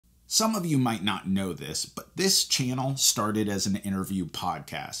Some of you might not know this, but this channel started as an interview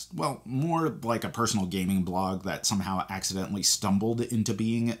podcast. Well, more like a personal gaming blog that somehow accidentally stumbled into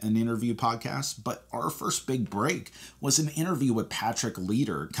being an interview podcast. But our first big break was an interview with Patrick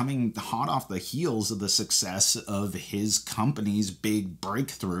Leader, coming hot off the heels of the success of his company's big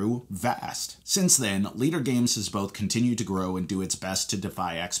breakthrough, Vast. Since then, Leader Games has both continued to grow and do its best to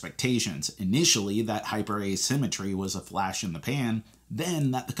defy expectations. Initially, that hyper asymmetry was a flash in the pan,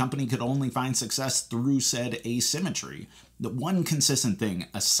 then that the company could only find success through said asymmetry. The one consistent thing,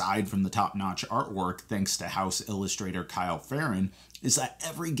 aside from the top-notch artwork thanks to house illustrator Kyle Farron, is that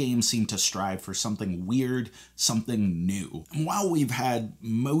every game seemed to strive for something weird, something new. And while we've had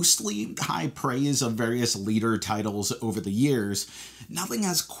mostly high praise of various Leader titles over the years, nothing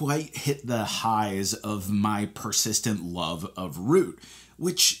has quite hit the highs of my persistent love of Root,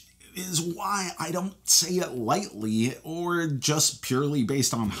 which is why I don't say it lightly or just purely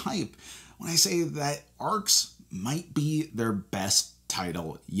based on hype when I say that Arcs might be their best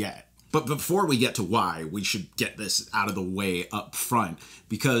title yet. But before we get to why, we should get this out of the way up front,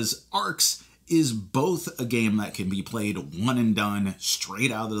 because Arcs is both a game that can be played one and done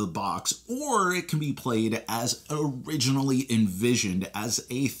straight out of the box, or it can be played as originally envisioned as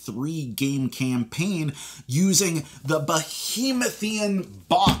a 3-game campaign using the behemothine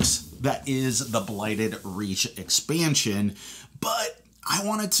box that is the Blighted Reach expansion. But I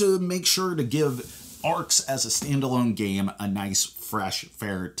wanted to make sure to give Arcs as a standalone game a nice, fresh,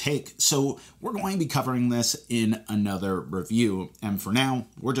 fair take. So we're going to be covering this in another review. And for now,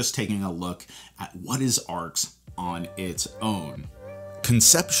 we're just taking a look at what is Arcs on its own.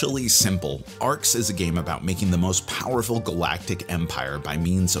 Conceptually simple, Arcs is a game about making the most powerful galactic empire by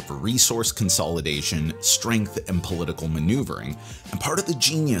means of resource consolidation, strength, and political maneuvering. And part of the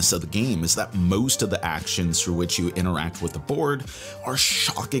genius of the game is that most of the actions through which you interact with the board are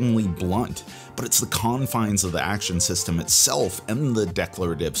shockingly blunt, but it's the confines of the action system itself and the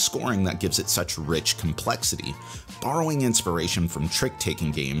declarative scoring that gives it such rich complexity. Borrowing inspiration from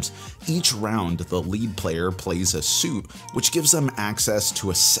trick-taking games, each round the lead player plays a suit, which gives them access to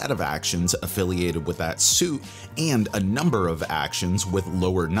a set of actions affiliated with that suit and a number of actions with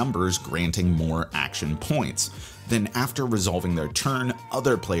lower numbers granting more action points. Then after resolving their turn,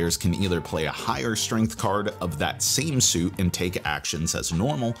 other players can either play a higher strength card of that same suit and take actions as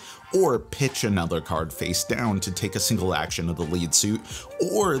normal, or pitch another card face down to take a single action of the lead suit,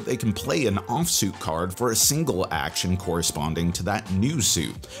 or they can play an offsuit card for a single action corresponding to that new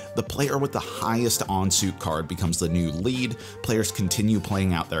suit. The player with the highest on-suit card becomes the new lead. Players continue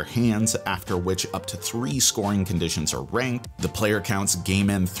playing out their hands, after which up to 3 scoring conditions are ranked. The player count's game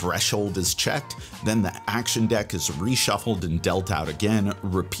end threshold is checked, then the action deck is reshuffled and dealt out again.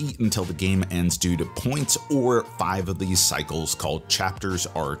 Repeat until the game ends due to points, or 5 of these cycles called chapters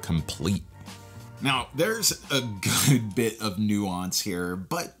are complete. Now, there's a good bit of nuance here,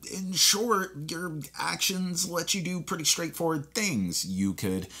 but in short, your actions let you do pretty straightforward things. You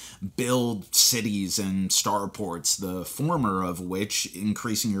could build cities and starports, the former of which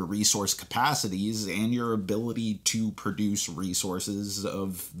increasing your resource capacities and your ability to produce resources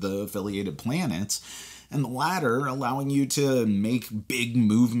of the affiliated planets, and the latter allowing you to make big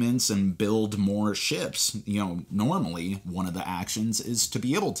movements and build more ships. Normally one of the actions is to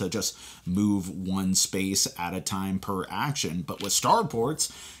be able to just move one space at a time per action, but with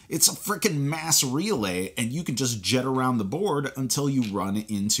starports, it's a freaking mass relay, and you can just jet around the board until you run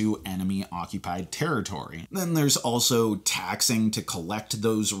into enemy-occupied territory. Then there's also taxing to collect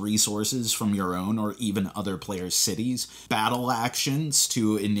those resources from your own or even other players' cities, battle actions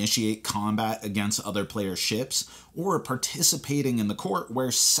to initiate combat against other players' ships, or participating in the court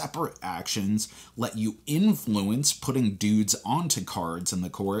where separate actions let you influence putting dudes onto cards in the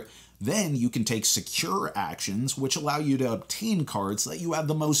court. Then you can take secure actions, which allow you to obtain cards that you have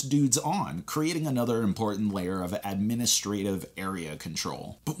the most dudes on, creating another important layer of administrative area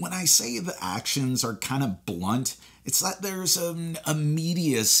control. But when I say the actions are kind of blunt, it's that there's an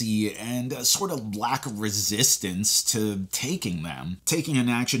immediacy and a sort of lack of resistance to taking them. Taking an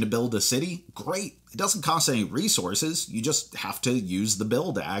action to build a city? Great. It doesn't cost any resources. You just have to use the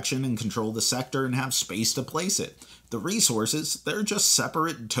build action and control the sector and have space to place it. The resources, they're just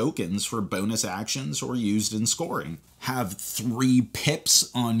separate tokens for bonus actions or used in scoring. Have 3 pips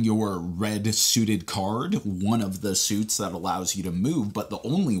on your red suited card, one of the suits that allows you to move, but the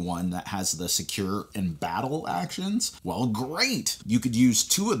only one that has the secure and battle actions? Well, great! You could use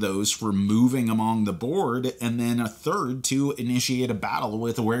 2 of those for moving along the board, and then a third to initiate a battle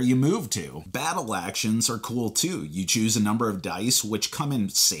with where you move to. Battle actions are cool too. You choose a number of dice which come in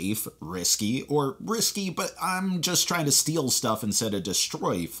safe, risky, or risky, but I'm just just try to steal stuff instead of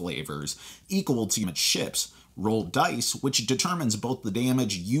destroy flavors, equal to ships, roll dice, which determines both the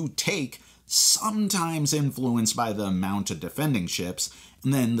damage you take, sometimes influenced by the amount of defending ships,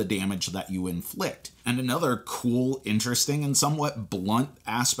 and then the damage that you inflict. And another cool, interesting, and somewhat blunt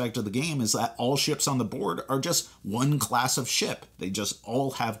aspect of the game is that all ships on the board are just one class of ship. They just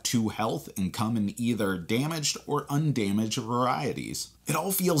all have 2 health and come in either damaged or undamaged varieties. It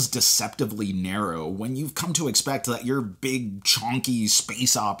all feels deceptively narrow when you've come to expect that your big, chonky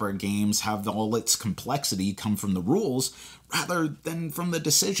space opera games have all its complexity come from the rules, rather than from the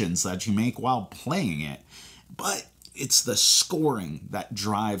decisions that you make while playing it. But it's the scoring that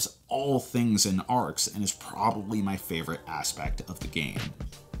drives all things in Arcs and is probably my favorite aspect of the game.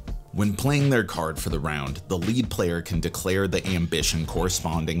 When playing their card for the round, the lead player can declare the ambition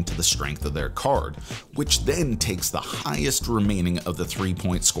corresponding to the strength of their card, which then takes the highest remaining of the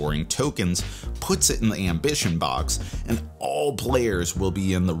 3-point scoring tokens, puts it in the ambition box, and all players will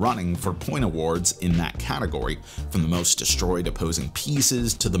be in the running for point awards in that category, from the most destroyed opposing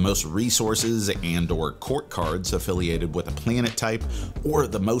pieces to the most resources and/or court cards affiliated with a planet type, or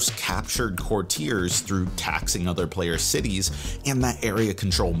the most captured courtiers through taxing other players' cities and that area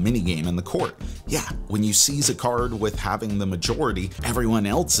control minigame in the court. Yeah, when you seize a card with having the majority, everyone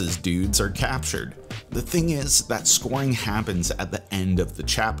else's dudes are captured. The thing is that scoring happens at the end of the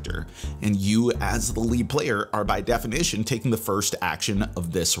chapter, and you as the lead player are by definition taking the first action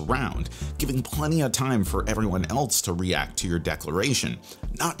of this round, giving plenty of time for everyone else to react to your declaration.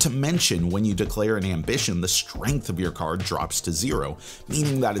 Not to mention, when you declare an ambition, the strength of your card drops to 0,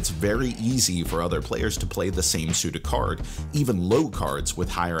 meaning that it's very easy for other players to play the same suited card, even low cards with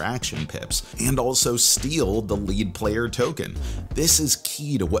higher action pips, and also steal the lead player token. This is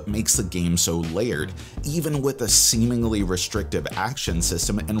key to what makes the game so layered. Even with a seemingly restrictive action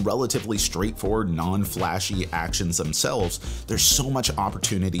system and relatively straightforward, non-flashy actions themselves, there's so much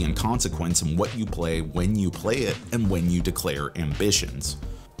opportunity and consequence in what you play, when you play it, and when you declare ambitions.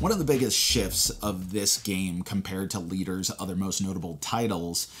 One of the biggest shifts of this game compared to Leader's other most notable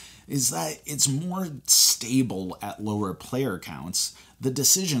titles is that it's more stable at lower player counts. The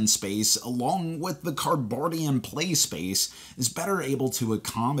decision space, along with the Carbardian play space, is better able to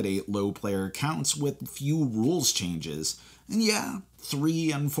accommodate low player counts with few rules changes. And yeah,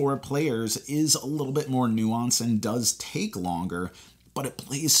 3 and 4 players is a little bit more nuanced and does take longer, but it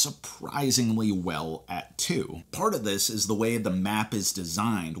plays surprisingly well at 2. Part of this is the way the map is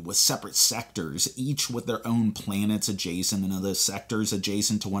designed, with separate sectors, each with their own planets adjacent and other sectors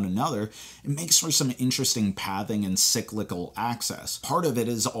adjacent to one another. It makes for some interesting pathing and cyclical access. Part of it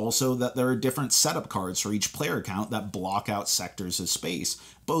is also that there are different setup cards for each player count that block out sectors of space,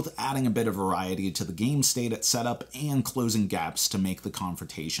 both adding a bit of variety to the game state at setup and closing gaps to make the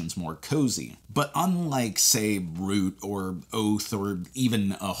confrontations more cozy. But unlike, say, Root or Oath or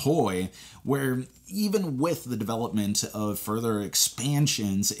even Ahoy, where even with the development of further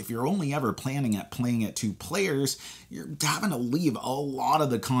expansions, if you're only ever planning at playing at 2 players, you're having to leave a lot of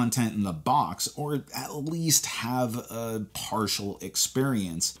the content in the box, or at least have a partial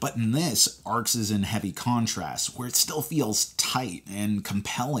experience. But in this, Arcs is in heavy contrast, where it still feels tight and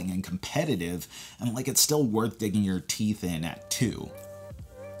compelling and competitive, and like it's still worth digging your teeth in at 2.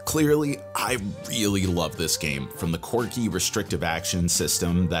 Clearly, I really love this game, from the quirky restrictive action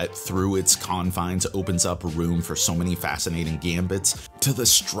system that through its confines opens up room for so many fascinating gambits, to the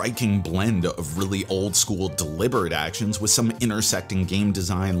striking blend of really old school deliberate actions with some intersecting game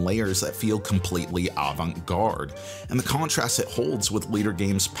design layers that feel completely avant-garde, and the contrast it holds with later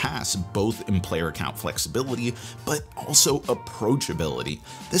games past, both in player count flexibility, but also approachability.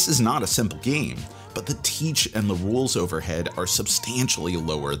 This is not a simple game, but the teach and the rules overhead are substantially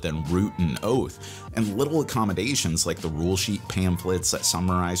lower than Root and Oath, and little accommodations like the rule sheet pamphlets that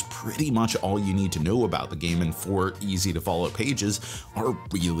summarize pretty much all you need to know about the game in 4 easy-to-follow pages are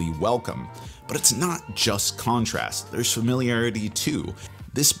really welcome. But it's not just contrast, there's familiarity too.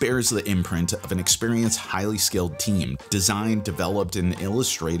 This bears the imprint of an experienced, highly skilled team, designed, developed, and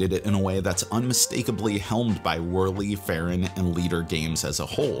illustrated in a way that's unmistakably helmed by Whirly, Farron, and Leader games as a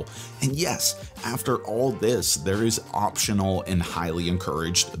whole. And yes, after all this, there is optional and highly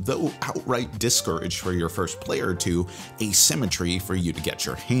encouraged, though outright discouraged for your first play or two, Asymmetry for you to get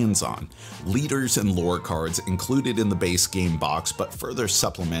your hands on. Leaders and lore cards included in the base game box, but further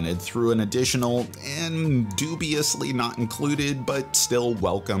supplemented through an additional, and dubiously not included, but still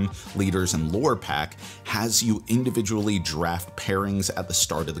welcome leaders and lore pack has you individually draft pairings at the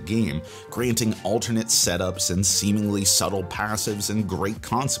start of the game, granting alternate setups and seemingly subtle passives and great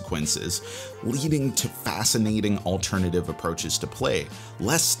consequences, leading to fascinating alternative approaches to play,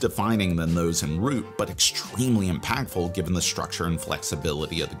 less defining than those in Root, but extremely impactful given the structure and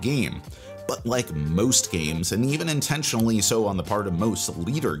flexibility of the game. But like most games, and even intentionally so on the part of most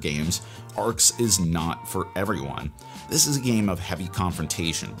leader games, Arcs is not for everyone. This is a game of heavy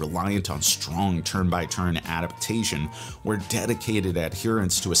confrontation, reliant on strong turn-by-turn adaptation, where dedicated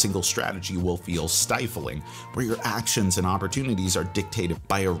adherence to a single strategy will feel stifling, where your actions and opportunities are dictated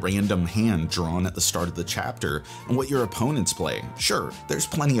by a random hand drawn at the start of the chapter, and what your opponents play. Sure, there's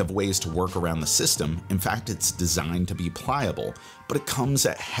plenty of ways to work around the system, in fact it's designed to be pliable, but it comes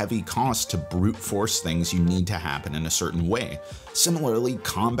at heavy cost to brute force things you need to happen in a certain way. Similarly,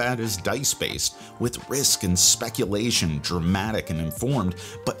 combat is dice-based, with risk and speculation, dramatic and informed,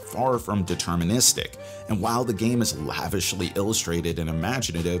 but far from deterministic. And while the game is lavishly illustrated and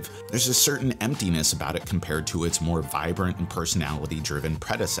imaginative, there's a certain emptiness about it compared to its more vibrant and personality-driven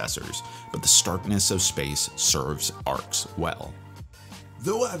predecessors, but the starkness of space serves Arcs well.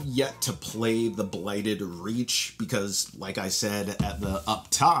 Though I've yet to play the Blighted Reach, because like I said at the up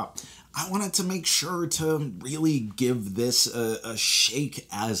top, I wanted to make sure to really give this a shake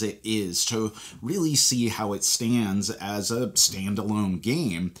as it is, to really see how it stands as a standalone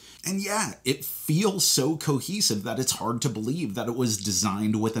game. And yeah, it feels so cohesive that it's hard to believe that it was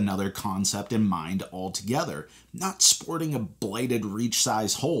designed with another concept in mind altogether, not sporting a Blighted Reach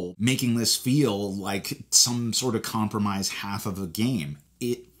size hole, making this feel like some sort of compromised half of a game.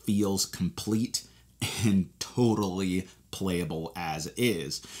 It feels complete and totally playable as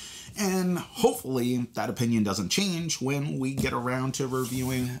is. And hopefully that opinion doesn't change when we get around to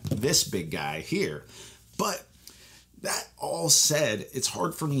reviewing this big guy here. But that all said, it's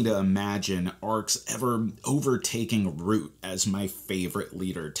hard for me to imagine Arcs ever overtaking Root as my favorite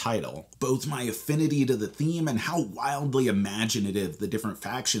leader title. Both my affinity to the theme and how wildly imaginative the different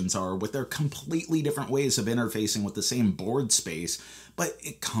factions are with their completely different ways of interfacing with the same board space, but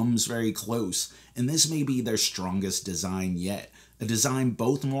it comes very close, and this may be their strongest design yet. A design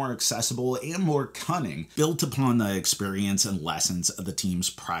both more accessible and more cunning, built upon the experience and lessons of the team's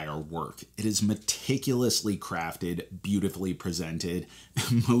prior work. It is meticulously crafted, beautifully presented,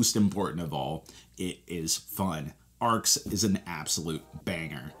 and most important of all, it is fun. Arcs is an absolute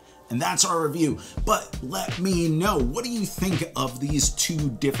banger. And that's our review, but let me know, what do you think of these two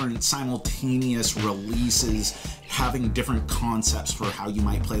different simultaneous releases having different concepts for how you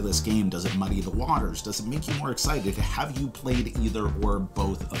might play this game? Does it muddy the waters? Does it make you more excited? Have you played either or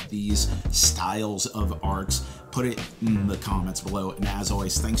both of these styles of Arcs? Put it in the comments below, and as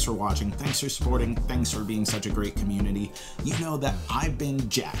always, thanks for watching, thanks for supporting, thanks for being such a great community. You know that I've been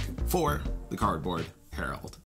Jack for the Cardboard Herald.